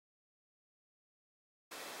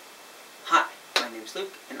name's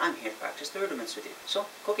Luke, and I'm here to practice the rudiments with you. So,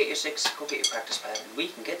 go get your sticks, go get your practice pad, and we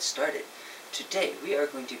can get started. Today, we are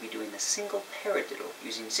going to be doing a single paradiddle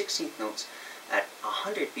using 16th notes at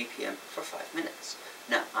 100 BPM for 5 minutes.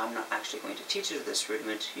 Now, I'm not actually going to teach you this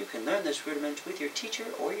rudiment. You can learn this rudiment with your teacher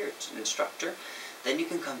or your instructor. Then you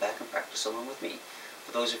can come back and practice along with me.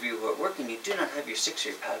 For those of you who are working, you do not have your sticks or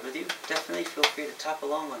your pad with you, definitely feel free to tap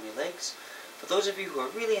along on your legs. For those of you who are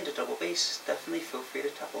really into double bass, definitely feel free to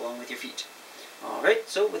tap along with your feet. Alright,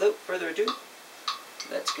 so without further ado,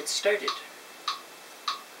 let's get started.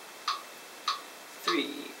 3,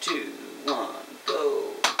 2, 1,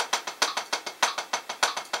 go!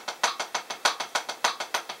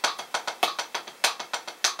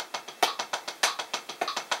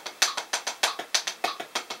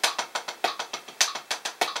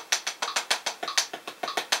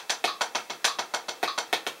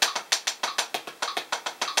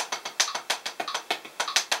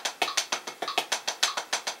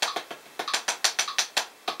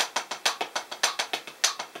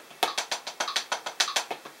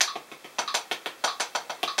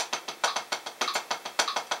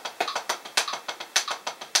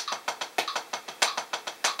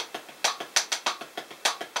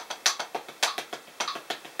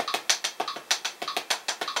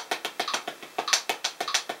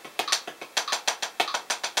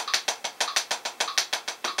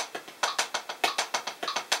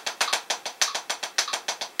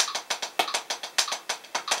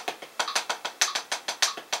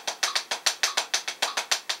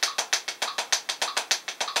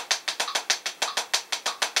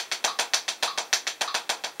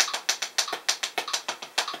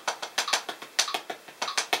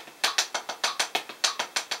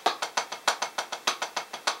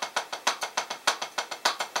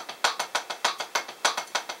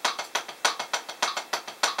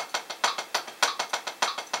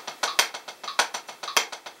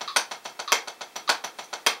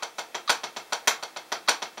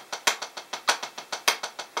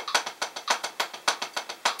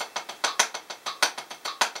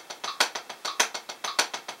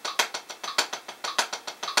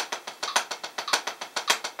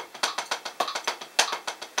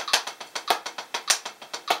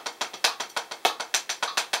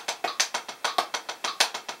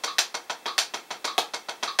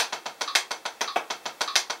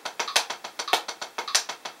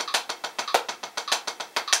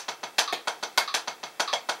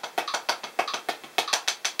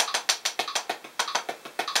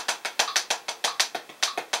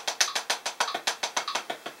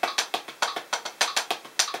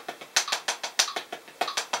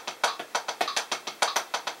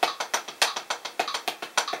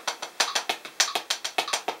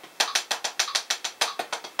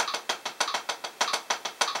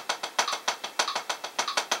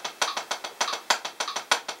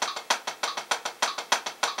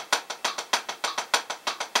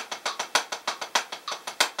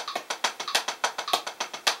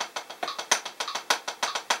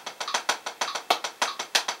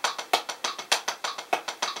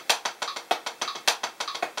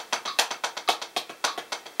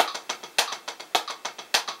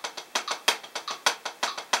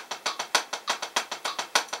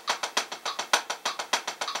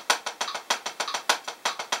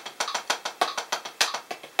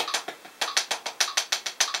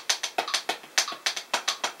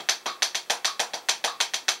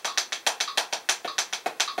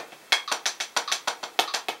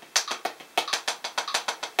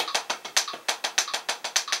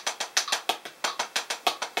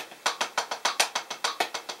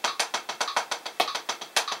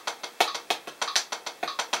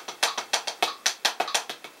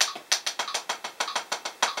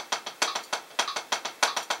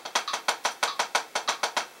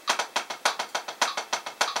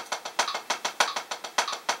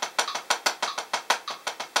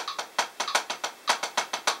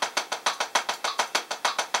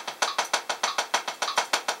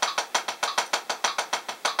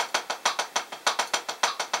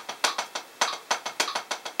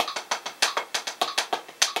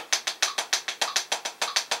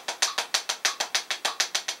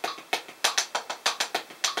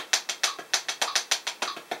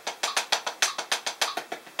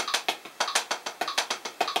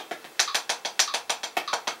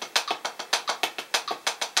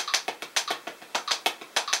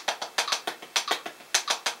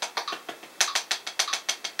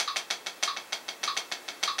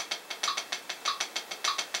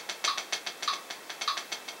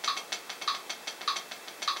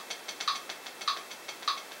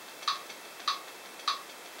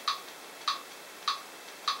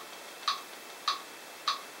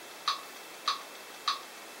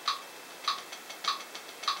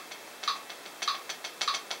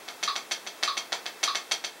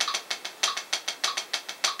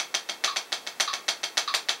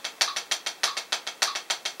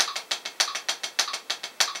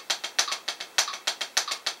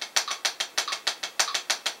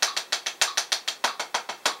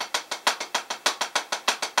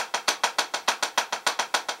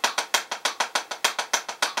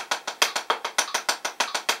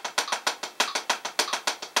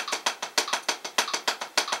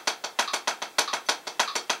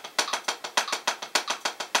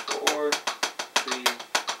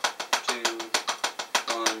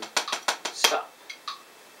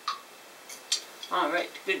 Alright,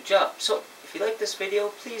 good job. So, if you like this video,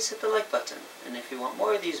 please hit the like button. And if you want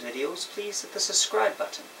more of these videos, please hit the subscribe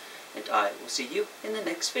button. And I will see you in the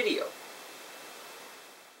next video.